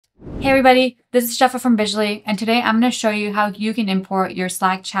Hey everybody, this is Jeffa from Visually, and today I'm going to show you how you can import your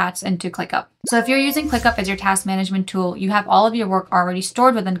Slack chats into ClickUp. So if you're using ClickUp as your task management tool, you have all of your work already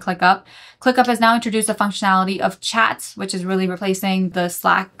stored within ClickUp. ClickUp has now introduced a functionality of chats, which is really replacing the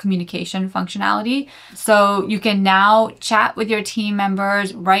Slack communication functionality. So you can now chat with your team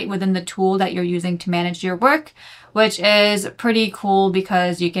members right within the tool that you're using to manage your work, which is pretty cool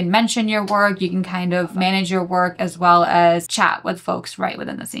because you can mention your work, you can kind of manage your work as well as chat with folks right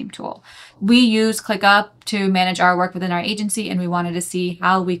within the same tool. We use ClickUp to manage our work within our agency, and we wanted to see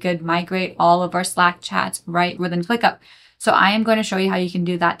how we could migrate all of our Slack chats right within ClickUp. So I am going to show you how you can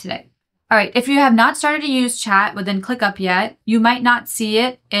do that today. All right, if you have not started to use chat within ClickUp yet, you might not see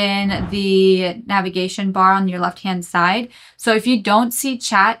it in the navigation bar on your left-hand side. So if you don't see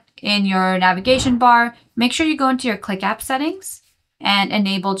chat in your navigation bar, make sure you go into your ClickUp settings and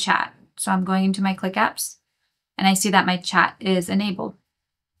enable chat. So I'm going into my ClickUps and I see that my chat is enabled.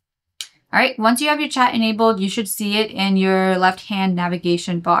 All right, once you have your chat enabled, you should see it in your left-hand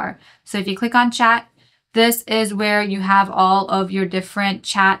navigation bar. So if you click on chat, this is where you have all of your different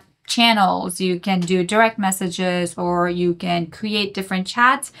chat channels. You can do direct messages, or you can create different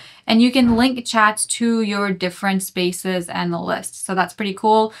chats, and you can link chats to your different spaces and the list. So that's pretty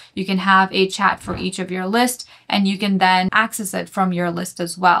cool. You can have a chat for each of your list, and you can then access it from your list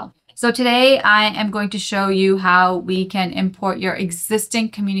as well. So today I am going to show you how we can import your existing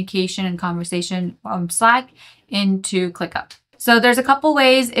communication and conversation from Slack into ClickUp. So there's a couple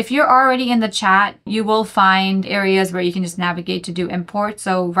ways. If you're already in the chat, you will find areas where you can just navigate to do import.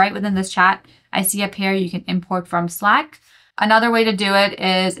 So right within this chat, I see up here, you can import from Slack. Another way to do it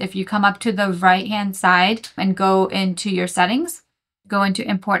is if you come up to the right-hand side and go into your settings, go into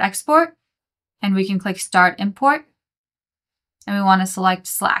import export, and we can click start import. And we want to select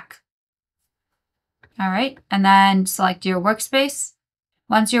Slack. All right, and then select your workspace.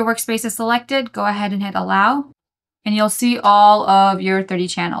 Once your workspace is selected, go ahead and hit allow, and you'll see all of your 30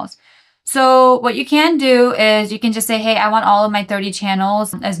 channels. So what you can do is you can just say, hey, I want all of my 30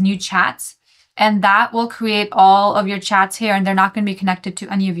 channels as new chats, and that will create all of your chats here, and they're not going to be connected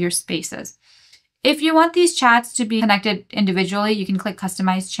to any of your spaces. If you want these chats to be connected individually, you can click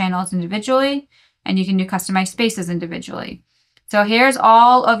customize channels individually, and you can do customize spaces individually. So here's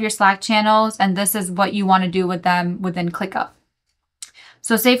all of your Slack channels, and this is what you want to do with them within ClickUp.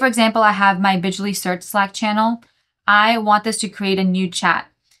 So say, for example, I have my Visually Search Slack channel. I want this to create a new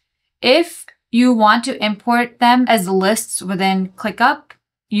chat. If you want to import them as lists within ClickUp,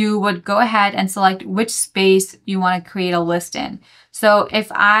 you would go ahead and select which space you want to create a list in. So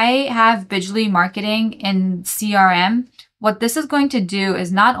if I have Visually Marketing in CRM, what this is going to do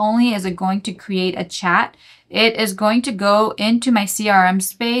is not only is it going to create a chat, it is going to go into my CRM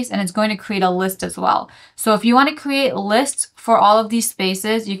space and it's going to create a list as well. So if you want to create lists for all of these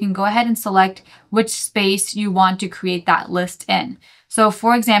spaces, you can go ahead and select which space you want to create that list in. So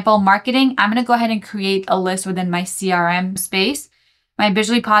for example, marketing, I'm going to go ahead and create a list within my CRM space. My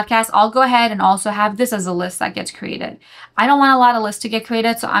Visually podcast, I'll go ahead and also have this as a list that gets created. I don't want a lot of lists to get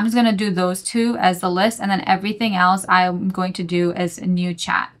created, so I'm just going to do those two as the list, and then everything else I'm going to do as a new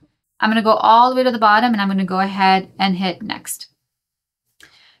chat. I'm going to go all the way to the bottom, and I'm going to go ahead and hit next.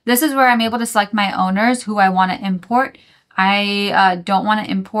 This is where I'm able to select my owners who I want to import. I don't want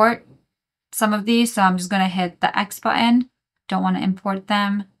to import some of these, so I'm just going to hit the X button. Don't want to import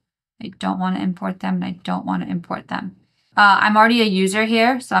them. I don't want to import them, and I don't want to import them. I'm already a user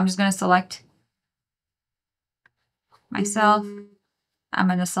here, so I'm just going to select myself. I'm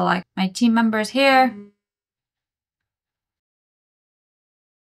going to select my team members here.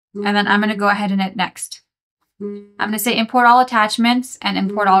 And then I'm going to go ahead and hit next. I'm going to say import all attachments and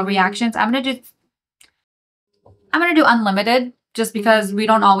import all reactions. I'm going to do unlimited just because we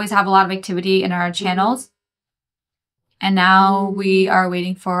don't always have a lot of activity in our channels. And now we are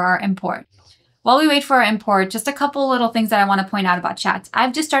waiting for our import. While we wait for our import, just a couple little things that I want to point out about chats.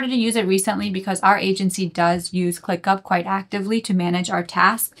 I've just started to use it recently because our agency does use ClickUp quite actively to manage our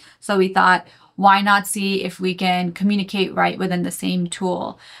tasks. So we thought, why not see if we can communicate right within the same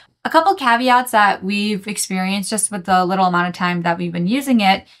tool? A couple caveats that we've experienced just with the little amount of time that we've been using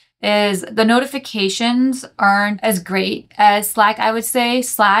it is the notifications aren't as great as Slack, I would say.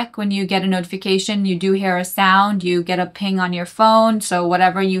 Slack, when you get a notification, you do hear a sound, you get a ping on your phone. So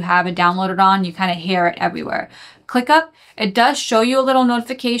whatever you have it downloaded on, you kind of hear it everywhere. ClickUp, it does show you a little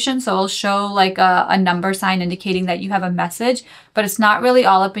notification. So it'll show like a number sign indicating that you have a message, but it's not really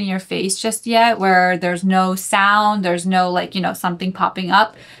all up in your face just yet, where there's no sound, there's no like, you know, something popping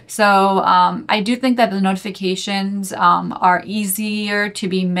up. So I do think that the notifications are easier to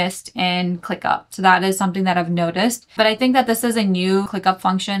be missed in ClickUp. So that is something that I've noticed. But I think that this is a new ClickUp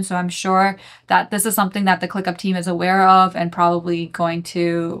function. So I'm sure that this is something that the ClickUp team is aware of and probably going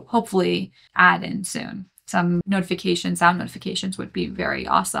to hopefully add in soon. Some notifications, sound notifications would be very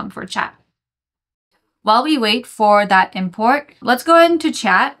awesome for chat. While we wait for that import, let's go into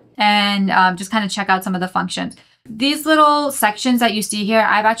chat and just kind of check out some of the functions. These little sections that you see here,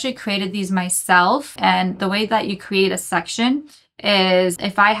 I've actually created these myself. And the way that you create a section is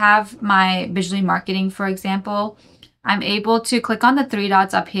if I have my visually marketing, for example, I'm able to click on the three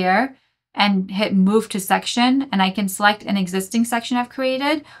dots up here and hit move to section, and I can select an existing section I've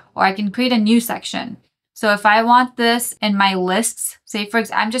created, or I can create a new section. So if I want this in my lists, say for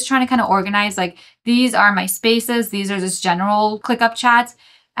example, I'm just trying to kind of organize, like these are my spaces, these are just general ClickUp chats,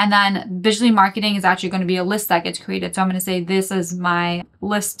 and then visually marketing is actually going to be a list that gets created. So I'm going to say this is my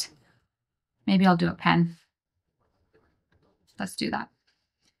list. Maybe I'll do a pen. Let's do that.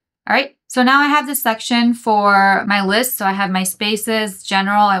 All right, so now I have this section for my list. So I have my spaces,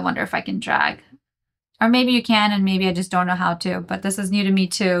 general. I wonder if I can drag. Or maybe you can, and maybe I just don't know how to, but this is new to me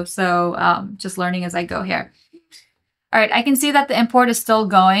too. So just learning as I go here. All right, I can see that the import is still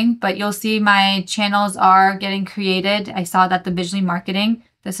going, but you'll see my channels are getting created. I saw that the visually marketing,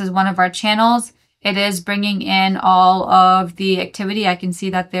 this is one of our channels. It is bringing in all of the activity. I can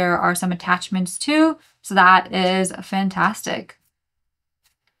see that there are some attachments too. So that is fantastic.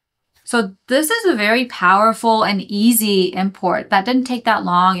 So this is a very powerful and easy import. That didn't take that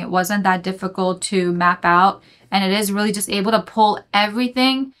long. It wasn't that difficult to map out. And it is really just able to pull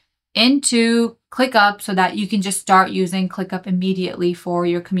everything into ClickUp so that you can just start using ClickUp immediately for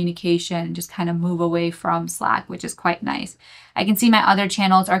your communication and just kind of move away from Slack, which is quite nice. I can see my other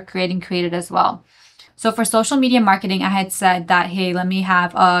channels are created as well. So for social media marketing, I had said that, hey, let me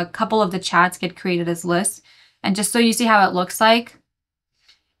have a couple of the chats get created as lists. And just so you see how it looks like,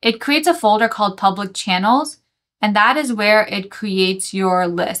 it creates a folder called public channels, and that is where it creates your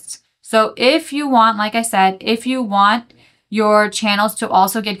lists. So if you want, like I said, if you want your channels to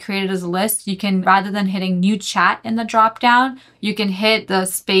also get created as a list, you can, rather than hitting new chat in the dropdown, you can hit the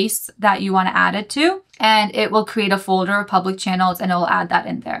space that you want to add it to, and it will create a folder of public channels and it will add that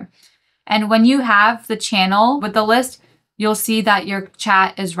in there. And when you have the channel with the list, you'll see that your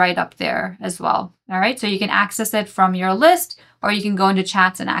chat is right up there as well. All right, so you can access it from your list, or you can go into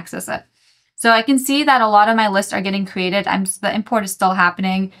chats and access it. So I can see that a lot of my lists are getting created. The import is still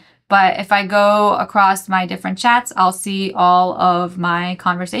happening, but if I go across my different chats, I'll see all of my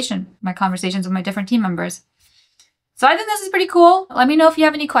conversations with my different team members. So I think this is pretty cool. Let me know if you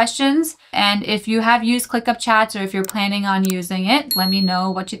have any questions. And if you have used ClickUp Chats or if you're planning on using it, let me know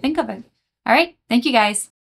what you think of it. All right, thank you guys.